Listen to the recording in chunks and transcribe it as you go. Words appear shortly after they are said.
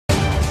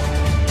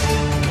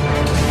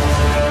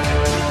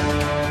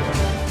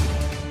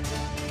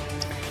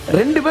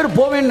2 பேர்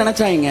போவேன்னு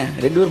நினைச்சாங்க,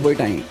 2 பேர்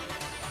போயிட்டாங்க.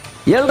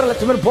 7.5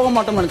 லட்சம் பேர் போக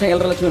மாட்டோம்னு நினைச்சாங்க,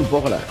 7.5 லட்சம் பேர்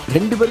போகல.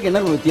 2 பேருக்கு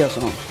என்ன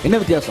வித்தியாசம்? என்ன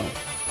வித்தியாசம்?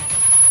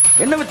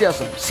 என்ன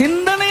வித்தியாசம்?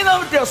 சிந்தனை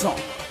தான் வித்தியாசம்.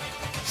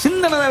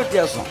 சிந்தனை தான்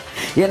வித்தியாசம்.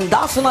 என்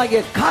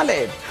தாசனாகிய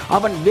காலேப்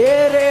அவன்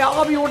வேறே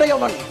ஆவி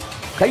உடையவன்.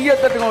 கையை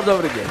தட்டுங்க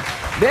அவருக்கு.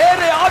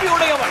 வேறே ஆவி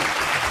உடையவன்.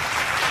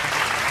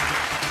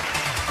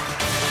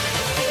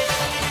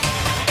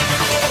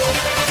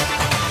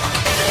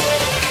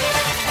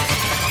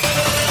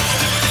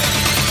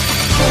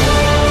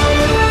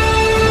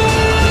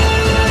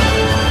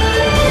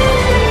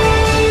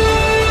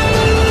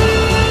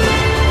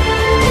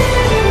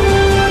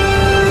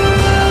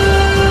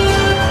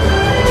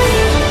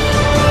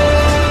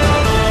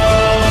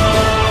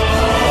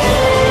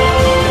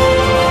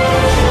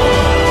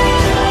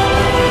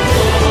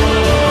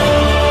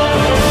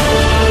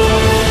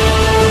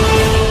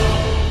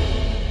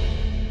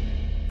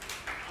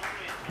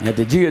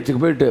 நேற்று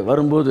ஜிஹெச்சுக்கு போயிட்டு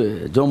வரும்போது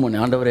ஜோம் பண்ணி,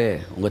 ஆண்டவரே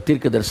உங்கள்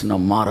தீர்க்க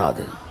தரிசனம்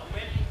மாறாது,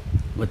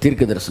 உங்கள்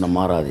தீர்க்க தரிசனம்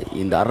மாறாது.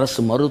 இந்த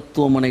அரசு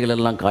மருத்துவமனைகள்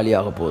எல்லாம்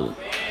காலியாக போகுது,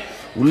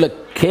 உள்ள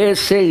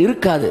கேஸே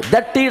இருக்காது.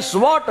 That is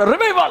what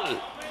revival.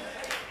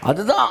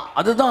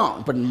 அதுதான்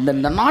இப்போ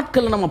இந்த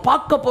நாட்களில் நம்ம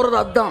பார்க்க போகிறது.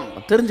 அதுதான்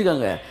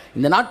தெரிஞ்சுக்கோங்க,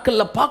 இந்த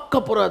நாட்களில் பார்க்க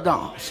போகிறது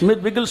அதுதான்.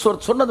 ஸ்மித்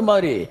விகில்ஸ்வொர்த் சொன்னது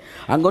மாதிரி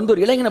அங்கே வந்து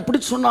ஒரு இளைஞனை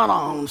பிடிச்சி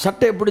சொன்னாராம்,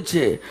 சட்டையை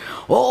பிடிச்சி,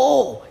 ஓ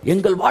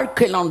எங்கள்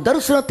வாழ்க்கையில் நான்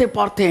தரிசனத்தை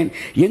பார்த்தேன்,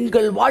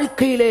 எங்கள்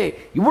வாழ்க்கையிலே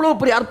இவ்வளோ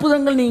பெரிய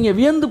அற்புதங்கள் நீங்கள்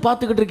வியந்து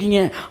பார்த்துக்கிட்டு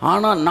இருக்கீங்க,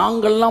 ஆனால்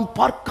நாங்கள்லாம்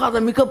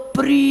பார்க்காத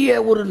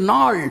மிகப்பெரிய ஒரு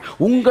நாள்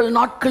உங்கள்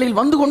நாட்களில்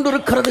வந்து கொண்டு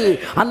இருக்கிறது.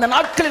 அந்த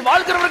நாட்களில்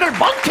வாழ்கிறவர்கள்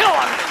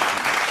பாக்கியவான்கள்.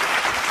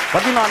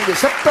 14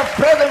 செத்த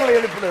பிரேதங்களை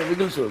எழுப்பின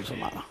விகில்ஸ்வொர்த்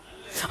சொன்னாராம்.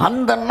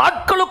 அந்த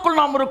நாட்களுக்குள்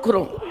நாம்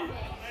இருக்கிறோம்.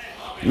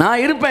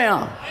 நான்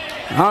இருப்பேன்.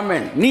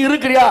 ஆமென். நீ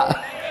இருக்கிறியா?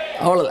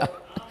 அவ்வளோதான்.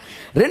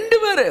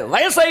 2 பேர்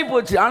வயசாகி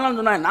போச்சு, ஆனால்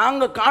சொன்னாங்க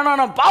நாங்கள்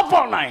காணான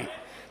பார்ப்போம். நான்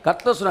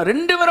கர்த்தர் சொன்னார்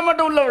 2 பேரை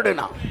மட்டும் உள்ள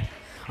விடுனா.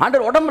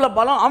 ஆண்டவர் உடம்புல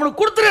பலம்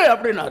அவனுக்கு கொடுத்துரு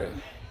அப்படின்னாரு.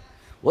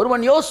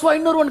 ஒருவன் யோசுவா,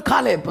 இன்னொருவன்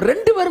காலேப்.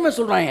 2 பேருமே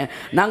சொல்றாங்க,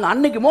 நாங்கள்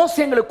அன்னைக்கு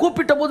மோசே எங்களை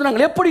கூப்பிட்ட போது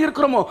நாங்கள் எப்படி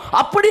இருக்கிறோமோ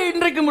அப்படியே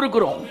இன்றைக்கும்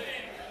இருக்கிறோம்.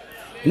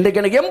 இன்றைக்கு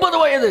எனக்கு 80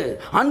 வயது,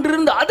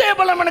 அன்றிருந்து அதே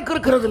பலம் எனக்கு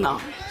இருக்கிறதுனா.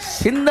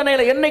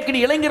 சிந்தனையில் என்னைக்கு நீ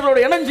இளைஞர்களோட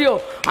இணைஞ்சியோ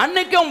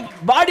அன்னைக்கும்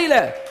பாடியில்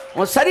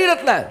உன்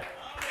சரீரத்தில்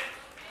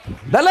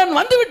பலன்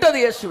வந்து விட்டது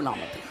இயேசு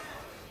நாமத்தில்.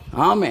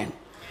 ஆமென்.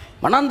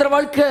 மனாந்திர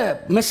வாழ்க்கை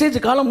மெசேஜ்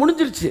காலம்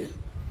முடிஞ்சிருச்சு.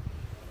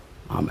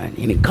 ஆமென்.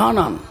 இனி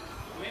காணான்.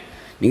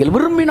 நீங்கள்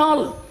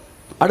விரும்பினால்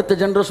அடுத்த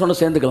ஜெனரேஷனோட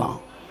சேர்ந்துக்கலாம்,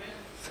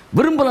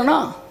 விரும்பலைன்னா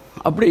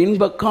அப்படியே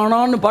இன்ப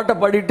காணான்னு பாட்டை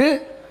பாடிட்டு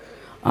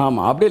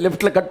ஆமாம் அப்படியே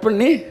லெஃப்டில் கட்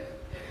பண்ணி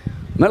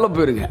மேலே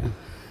போயிருங்க.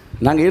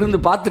 நாங்கள் இருந்து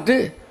பார்த்துட்டு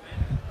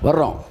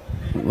வர்றோம்,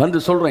 வந்து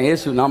சொல்கிறோம்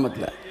இயேசு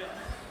நாமத்தில்.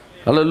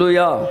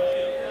 அல்லேலூயா.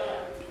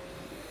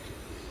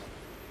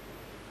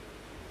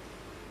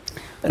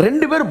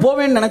 2 பேர்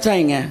போவேன்னு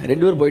நினச்சாங்க,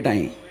 2 பேர்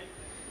போயிட்டாங்க.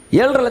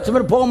 7.5 லட்சம்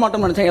பேர் போக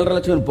மாட்டோம்னு நினச்சாங்க, 7.5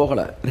 லட்சம் பேர்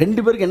போகலை.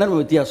 2 பேருக்கு என்ன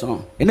வித்தியாசம்?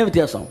 என்ன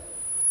வித்தியாசம்?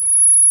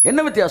 என்ன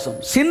வித்தியாசம்?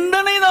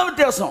 சிந்தனை தான்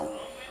வித்தியாசம்.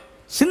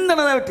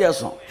 சிந்தனை தான்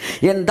வித்தியாசம்.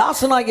 என்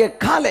தாசனாகிய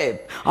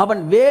காலேப்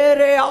அவன்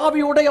வேறே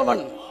ஆவி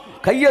உடையவன்.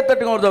 கையை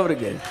தட்டுங்க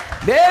அவருக்கு.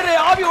 வேறே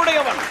ஆவி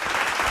உடையவன்.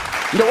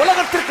 இந்த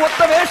உலகத்திற்கு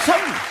ஒத்த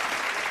வேஷம்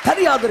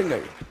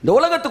தெரியாதிருங்கள். இந்த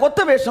உலகத்துக்கு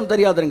ஒத்த வேஷம்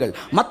தெரியாதிருங்கள்.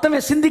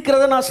 மத்தவன்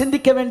சிந்திக்கிறத நான்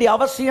சிந்திக்க வேண்டிய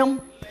அவசியம்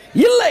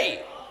இல்லை.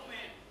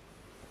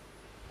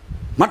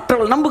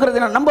 மற்றவர்கள் நம்புகிறதை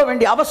நான் நம்ப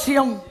வேண்டிய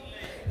அவசியம்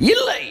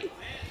இல்லை.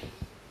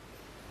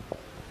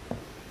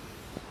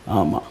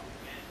 ஆமாம்,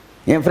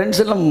 என்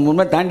ஃப்ரெண்ட்ஸ் எல்லாம்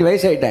முன்னே தாண்டி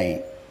வயசாயிட்டாங்க.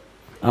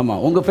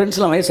 ஆமாம், உங்கள்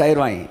ஃப்ரெண்ட்ஸ்லாம்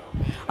வயசாயிருவாங்க,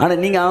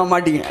 ஆனால் நீங்கள் ஆக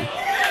மாட்டீங்க.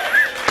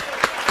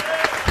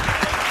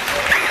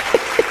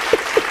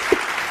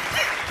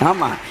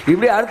 ஆமாம்,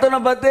 இப்படி அடுத்தவனை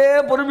பார்த்தே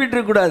பொறுப்பிட்டு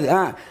இருக்கக்கூடாது.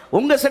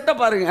 உங்கள் செட்டை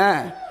பாருங்க,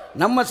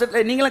 நம்ம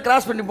செட்டை நீங்களும்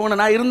கிராஸ் பண்ணி போன.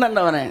 நான்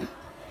இருந்தாண்டா வரேன்,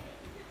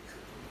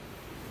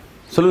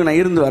 சொல்லுங்க,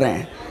 நான் இருந்து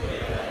வரேன்.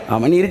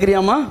 ஆமாம், நீ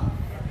இருக்கிறியாம்மா?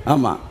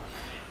 ஆமாம்,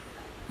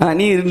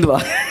 நீ இருந்து வா.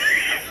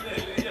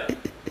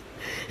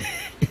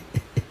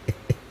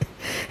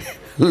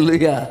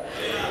 இல்லையா?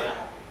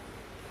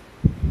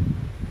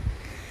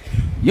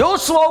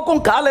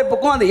 யோசுவாவுக்கும்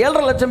காலேப்புக்கும் அந்த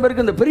 7.5 லட்சம்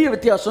பேருக்கு இந்த பெரிய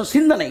வித்தியாசம்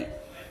சிந்தனை.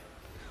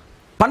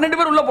 12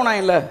 பேர் உள்ளே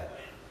போனாங்கல்ல,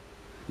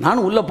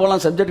 நானும் உள்ளே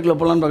போகலாம், சப்ஜெக்டுக்குள்ளே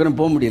போகலான்னு பார்க்குறேன்,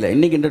 போக முடியல.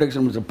 இன்றைக்கி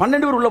இன்ட்ரடக்ஷன் முடிச்சு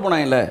 12 பேர் உள்ளே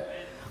போனாங்கல்ல.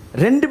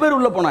 2 பேர்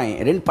உள்ளே போனாங்க,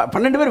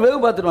 12 பேர் வேவு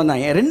பார்த்துட்டு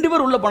வந்தாங்க. 2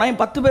 பேர் உள்ளே போனாங்க,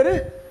 10 பேர்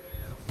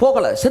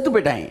போகலை, செத்து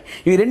போயிட்டாங்க.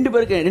 இவங்க 2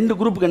 பேருக்கு 2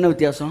 குரூப்புக்கு என்ன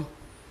வித்தியாசம்?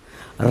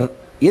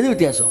 எது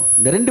வித்தியாசம்?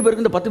 இந்த 2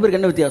 பேருக்கு இந்த 10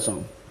 பேருக்கு என்ன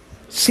வித்தியாசம்?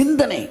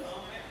 சிந்தனை.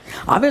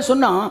 அவன்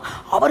சொன்னான்,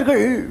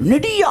 அவர்கள்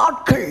நெடிய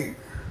ஆட்கள்,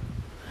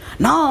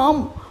 நாம்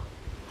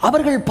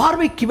அவர்கள்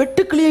பார்வைக்கு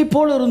வெட்டுக்கிளியை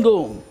போல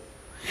இருந்தோம்,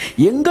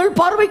 எங்கள்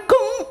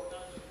பார்வைக்கும்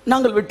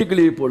நாங்கள்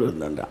வெட்டுக்கிளியை போல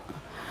இருந்தோம்டா.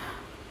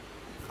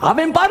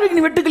 அவன் பார்வைக்கு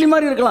நீ வெட்டுக்கிளி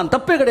மாதிரி இருக்கலாம்,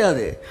 தப்பே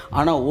கிடையாது.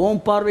 ஆனால் உன்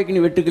பார்வைக்கு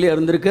நீ வெட்டுக்கிளியா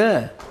இருந்திருக்க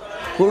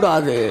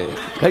கூடாது.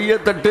 கையை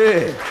தட்டு.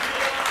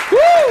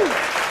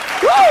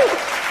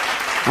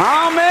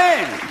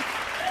 ஆமென்,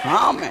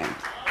 ஆமென்,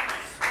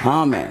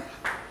 ஆமென்.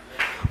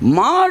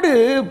 மாடு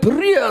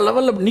பெரிய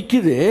லெவலில்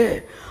நிற்குது,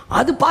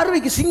 அது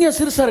பார்வைக்கு சிங்கம்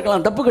சிறுசாக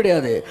இருக்கலாம், தப்பு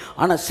கிடையாது.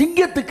 ஆனால்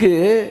சிங்கத்துக்கு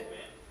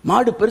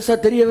மாடு பெருசாக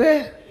தெரியவே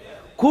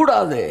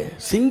கூடாது.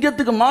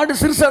 சிங்கத்துக்கு மாடு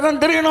சிறுசா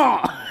தான் தெரியணும்,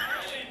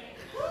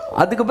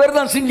 அதுக்கு பேர்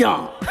தான்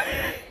சிங்கம்.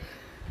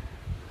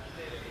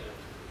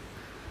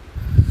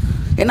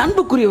 என்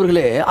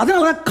அன்புக்குரியவர்களே,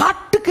 அதனால தான்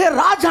காட்டுக்கே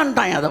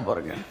ராஜான்ட்டான். அதை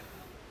பாருங்க,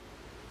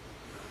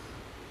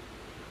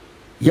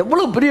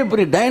 எவ்வளோ பெரிய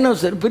பெரிய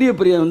டைனோசர், பெரிய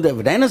பெரிய இந்த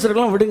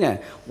டைனோசர்கள்லாம் விடுங்க,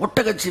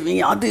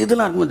 ஒட்டகச்சிவிங்க அது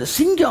இதெல்லாம் இருக்கும். இந்த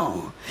சிங்கம்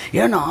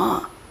ஏன்னா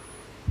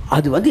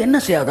அது வந்து என்ன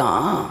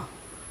செய்யாதான்,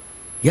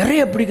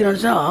 இறைய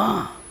பிடிக்கிறேன்னா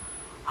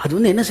அது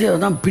வந்து என்ன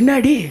செய்யாதான்,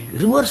 பின்னாடி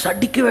ரிவர்ஸ்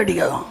அடிக்கவே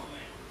அடிக்காதான்.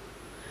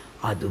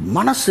 அது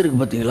மனசு இருக்கு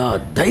பார்த்தீங்களா,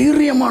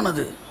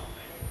 தைரியமானது.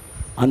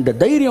 அந்த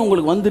தைரியம்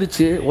உங்களுக்கு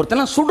வந்துருச்சு.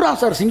 ஒருத்தெல்லாம்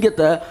சுடுறான் சார்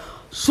சிங்கத்தை,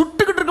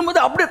 சுட்டுக்கிட்டு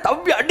இருக்கும்போது அப்படியே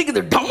தவ்வி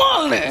அடிக்குது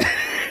டமால்னு.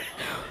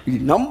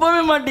 நம்பவே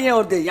மாட்டீங்க.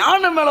 ஒருத்தர்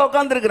யானை மேலே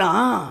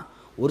உட்காந்துருக்குறான்,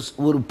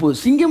 ஒரு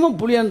சிங்கமும்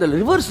புளியா அந்த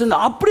ரிவர்ஸ்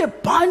அப்படியே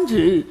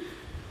பாஞ்சு,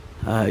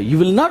 யூ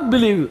வில் நாட்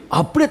பிலீவ்,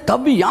 அப்படியே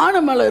தவ்வி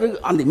யானை மேலே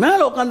இருக்கு, அந்த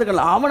மேலே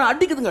உட்காந்துக்கல, அவனை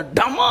அடிக்குதுங்க,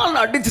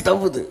 டமால்னு அடித்து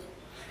தவ்வுது.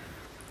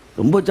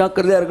 ரொம்ப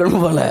ஜாக்கிரதையாக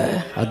இருக்கணும் போல.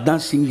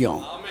 அதுதான்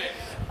சிங்கம்.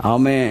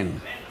 ஆமேன்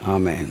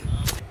ஆமேன்.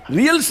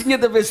 ரியல்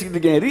சிங்கத்தை பேசிக்கிட்டு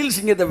இருக்கேன், ரியல்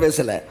சிங்கத்தை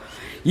பேசலை.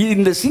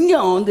 இந்த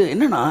சிங்கம் வந்து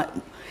என்னன்னா,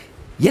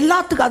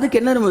 எல்லாத்துக்கும் அதுக்கு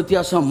என்ன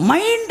வித்தியாசம்,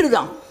 மைண்டு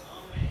தான்.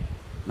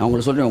 நான்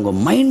உங்களை சொல்கிறேன்,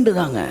 உங்கள் மைண்டு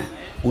தாங்க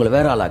உங்களை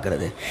வேற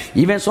ஆளாக்குறது.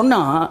 இவன்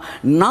சொன்னால்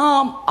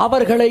நாம்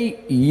அவர்களை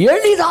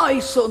எளிதாய்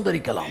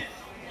சுதந்திரிக்கலாம்.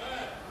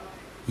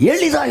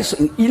 எளிதாய்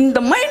இந்த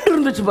மைண்ட்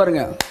இருந்துச்சு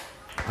பாருங்க,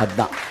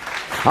 அதுதான்.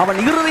 அவன்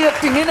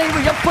இருதயத்தின்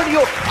நினைவு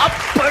எப்படியோ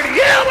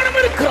அப்படியே அவனும்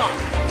இருக்கிறான்.